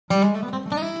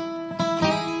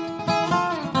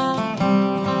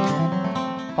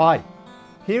Hi,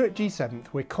 here at G7th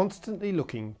we're constantly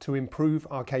looking to improve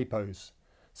our capos.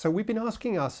 So we've been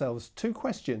asking ourselves two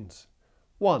questions.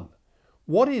 One,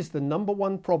 what is the number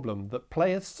one problem that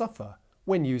players suffer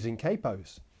when using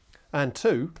capos? And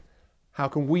two, how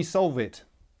can we solve it?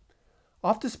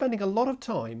 After spending a lot of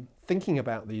time thinking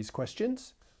about these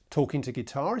questions, talking to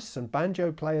guitarists and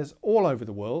banjo players all over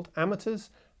the world, amateurs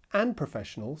and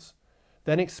professionals,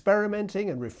 then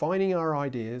experimenting and refining our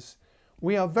ideas,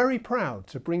 we are very proud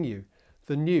to bring you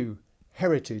the new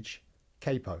Heritage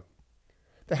Capo.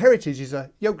 The Heritage is a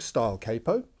yoke-style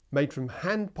capo made from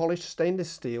hand-polished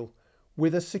stainless steel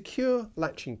with a secure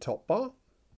latching top bar,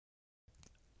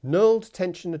 knurled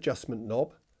tension adjustment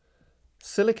knob,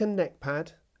 silicone neck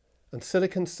pad and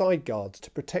silicone side guards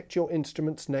to protect your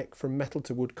instrument's neck from metal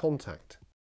to wood contact.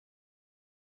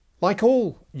 Like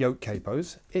all yoke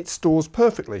capos, it stores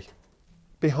perfectly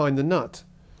behind the nut,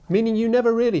 meaning you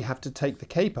never really have to take the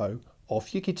capo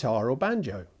off your guitar or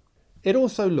banjo. It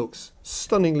also looks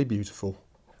stunningly beautiful,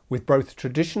 with both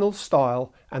traditional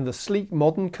style and the sleek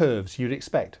modern curves you'd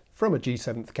expect from a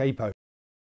G7th capo.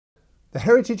 The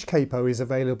Heritage Capo is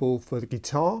available for the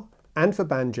guitar and for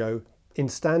banjo in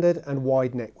standard and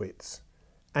wide neck widths,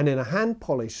 and in a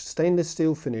hand-polished stainless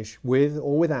steel finish with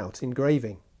or without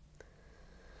engraving.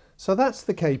 So that's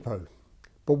the capo.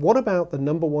 But what about the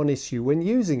number one issue when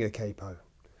using a capo?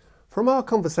 From our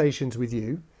conversations with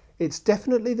you, it's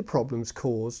definitely the problems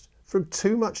caused from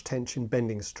too much tension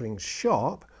bending strings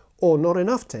sharp or not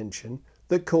enough tension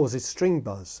that causes string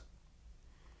buzz.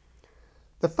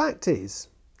 The fact is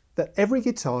that every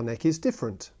guitar neck is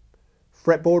different.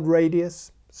 Fretboard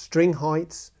radius, string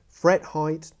heights, fret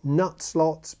height, nut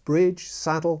slots, bridge,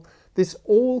 saddle, this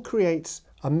all creates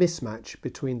a mismatch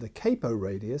between the capo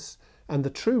radius and the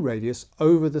true radius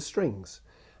over the strings,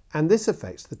 and this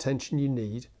affects the tension you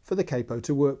need for the capo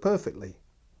to work perfectly.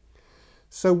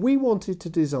 So we wanted to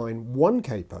design one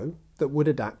capo that would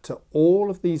adapt to all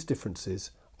of these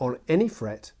differences on any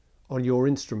fret on your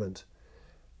instrument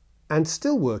and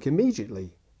still work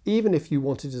immediately, even if you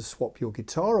wanted to swap your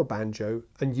guitar or banjo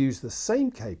and use the same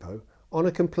capo on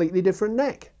a completely different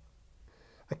neck.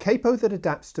 A capo that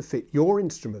adapts to fit your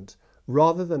instrument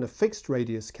rather than a fixed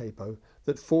radius capo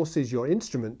that forces your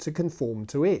instrument to conform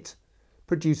to it,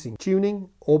 producing tuning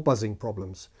or buzzing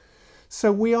problems.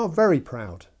 So we are very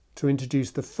proud to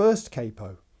introduce the first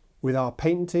capo with our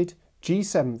patented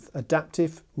G7th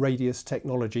Adaptive Radius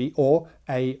Technology, or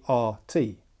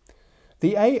A.R.T.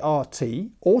 The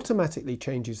A.R.T. automatically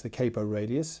changes the capo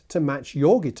radius to match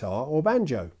your guitar or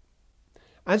banjo.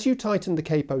 As you tighten the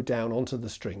capo down onto the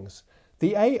strings,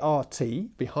 the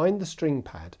A.R.T. behind the string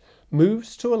pad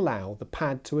moves to allow the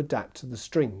pad to adapt to the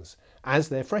strings as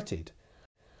they're fretted.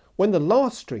 When the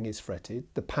last string is fretted,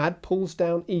 the pad pulls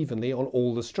down evenly on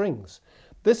all the strings.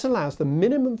 This allows the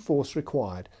minimum force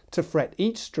required to fret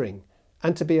each string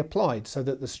and to be applied so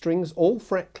that the strings all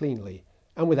fret cleanly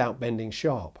and without bending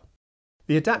sharp.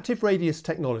 The adaptive radius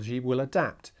technology will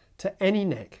adapt to any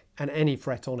neck and any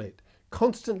fret on it,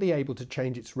 constantly able to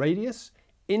change its radius,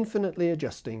 infinitely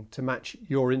adjusting to match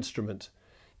your instrument,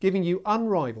 giving you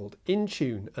unrivaled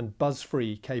in-tune and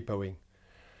buzz-free capoing.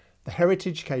 The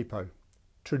Heritage Capo,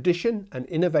 tradition and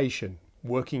innovation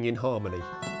working in harmony.